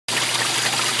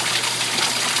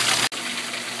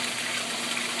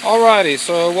Alrighty,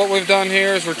 so what we've done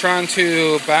here is we're trying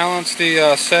to balance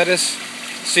the Cetus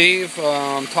sieve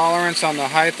tolerance on the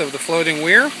height of the floating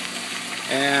weir,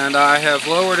 and I have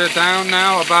lowered it down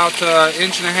now about an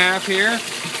inch and a half here.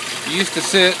 It used to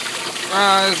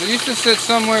sit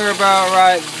somewhere about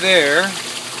right there,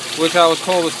 which I was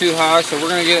told was too high, so we're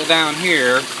going to get it down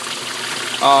here.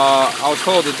 I was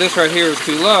told that this right here is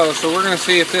too low, so we're going to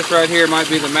see if this right here might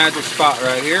be the magic spot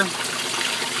right here.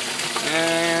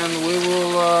 And we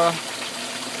will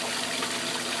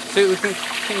see what we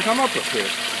can come up with here.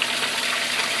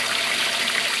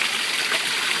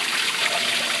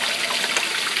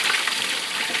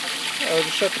 I'll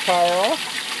just shut the power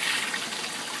off.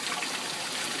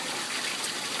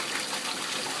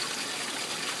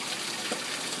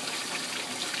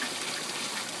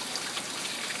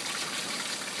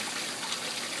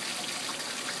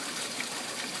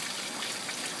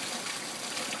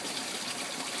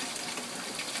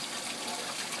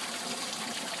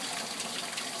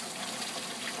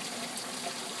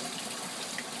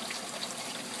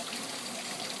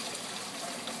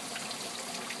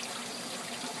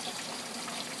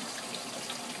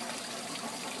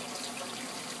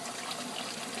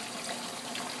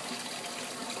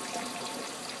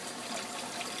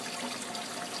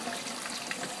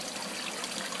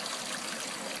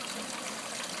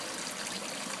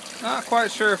 Not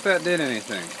quite sure if that did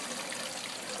anything. In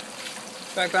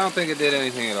fact, I don't think it did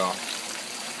anything at all.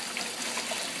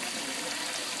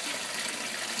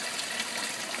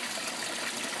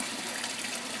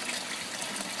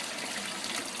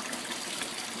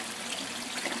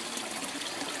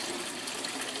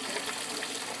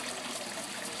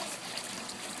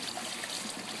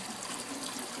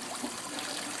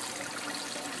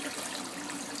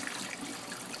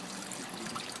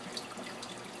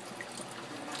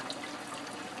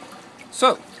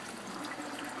 So,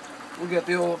 we'll get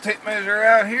the old tape measure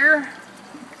out here.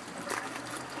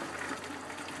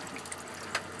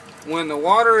 When the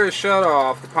water is shut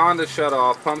off, the pond is shut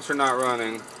off, pumps are not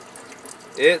running,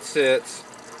 it sits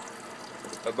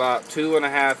about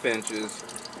 2.5 inches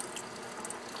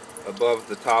above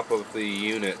the top of the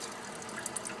unit.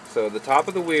 So the top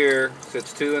of the weir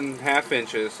sits 2.5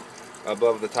 inches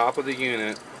above the top of the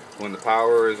unit when the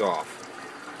power is off.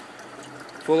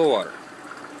 Full of water.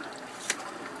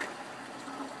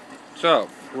 So,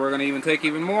 we're going to even take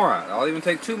even more out. I'll even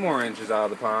take 2 more inches out of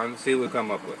the pond and see what we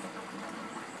come up with.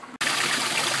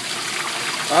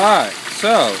 Alright,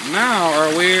 so now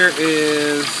our weir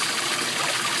is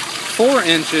 4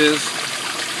 inches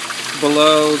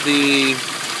below the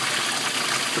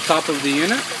top of the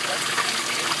unit,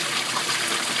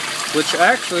 which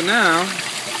actually now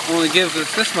only gives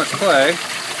us this much clay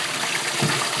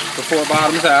before it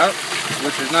bottoms out,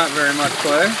 which is not very much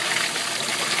clay.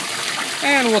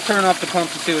 And we'll turn off the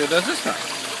pump to see what it does this time.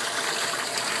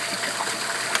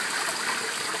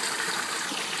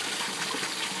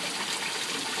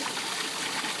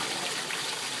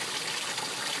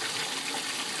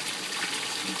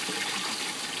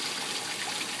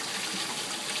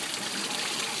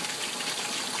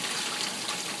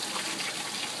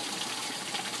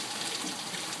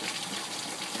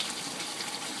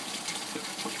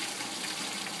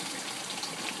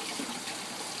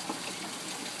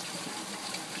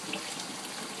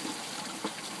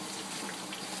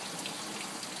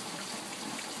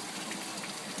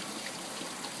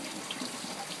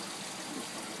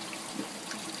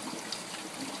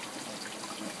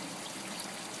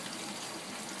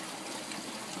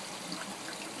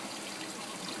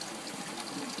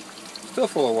 Still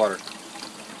full of water.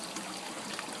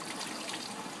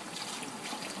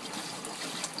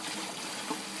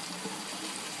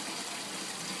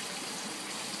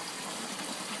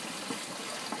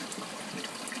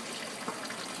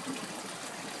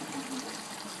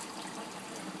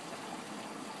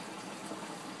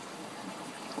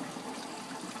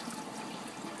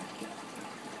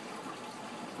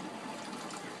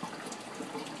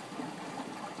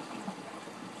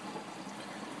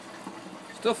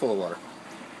 Still full of water.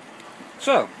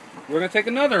 So, we're going to take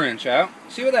another inch out,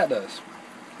 see what that does.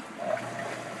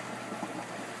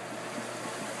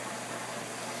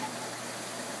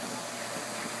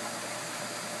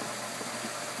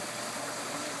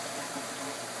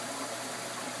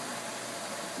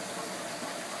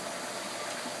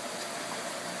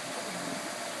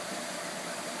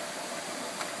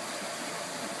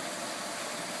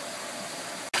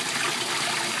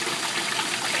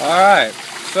 Alright.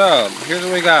 So, here's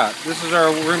what we got. This is our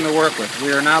room to work with.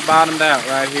 We are now bottomed out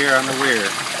right here on the rear.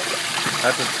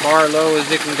 That's as far low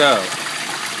as it can go.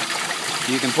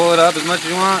 You can pull it up as much as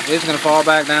you want. It's going to fall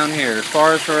back down here. As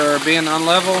far as for being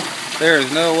unlevel, There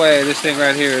is no way this thing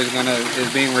right here is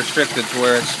being restricted to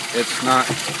where it's not,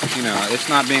 you know, it's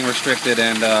not being restricted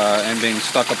and being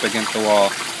stuck up against the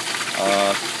wall.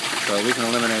 So we can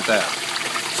eliminate that.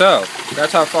 So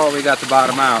that's how far we got to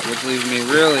bottom out, which leaves me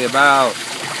really about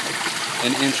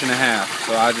 1.5 inches.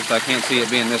 So I can't see it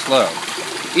being this low.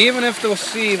 Even if the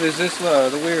sieve is this low,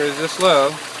 the weir is this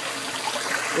low,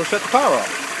 we'll shut the power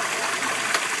off.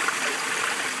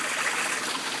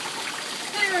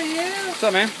 There he is. What's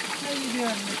up, man? How you doing,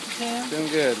 Mr. Sam? Doing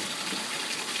good.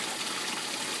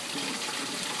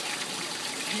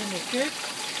 You in the cook?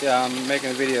 Yeah, I'm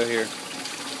making a video here.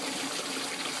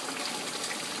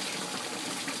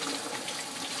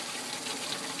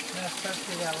 That's supposed to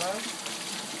be that low?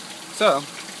 So,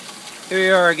 here we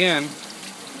are again,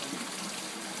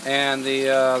 and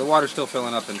the water's still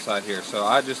filling up inside here. So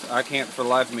I can't for the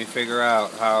life of me figure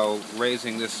out how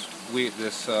raising this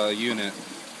unit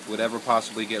would ever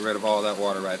possibly get rid of all that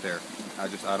water right there. I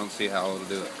don't see how it'll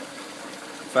do it.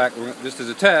 In fact, just as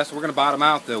a test, we're going to bottom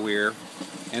out the weir,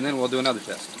 and then we'll do another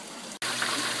test.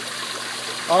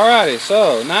 Alrighty,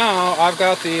 so now I've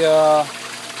got the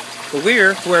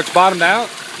weir to where it's bottomed out.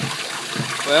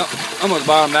 Well, almost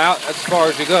bottomed out. That's as far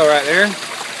as you go right there,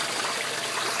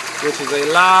 which is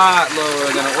a lot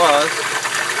lower than it was.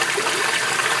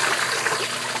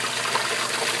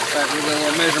 Got a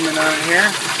little measurement on it here.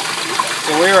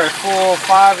 So we're a full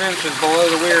 5 inches below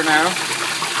the weir now.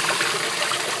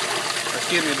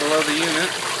 Excuse me, below the unit.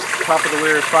 The top of the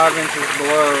weir is 5 inches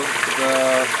below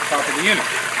the top of the unit.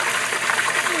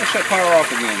 I'm going to shut power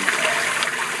off again.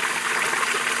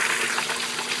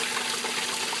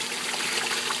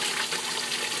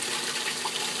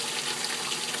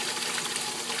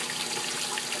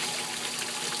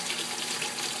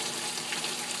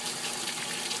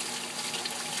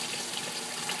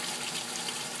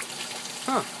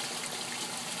 Huh.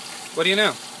 What do you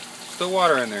know? Still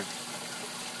water in there.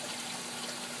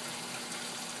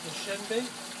 It shouldn't be?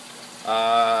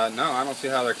 No, I don't see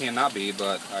how there cannot be,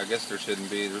 but I guess there shouldn't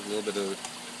be. There's a little bit of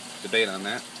debate on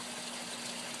that.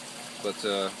 But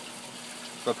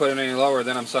if I put it any lower,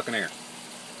 then I'm sucking air.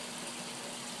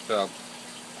 So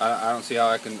I don't see how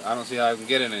I can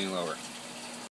get it any lower.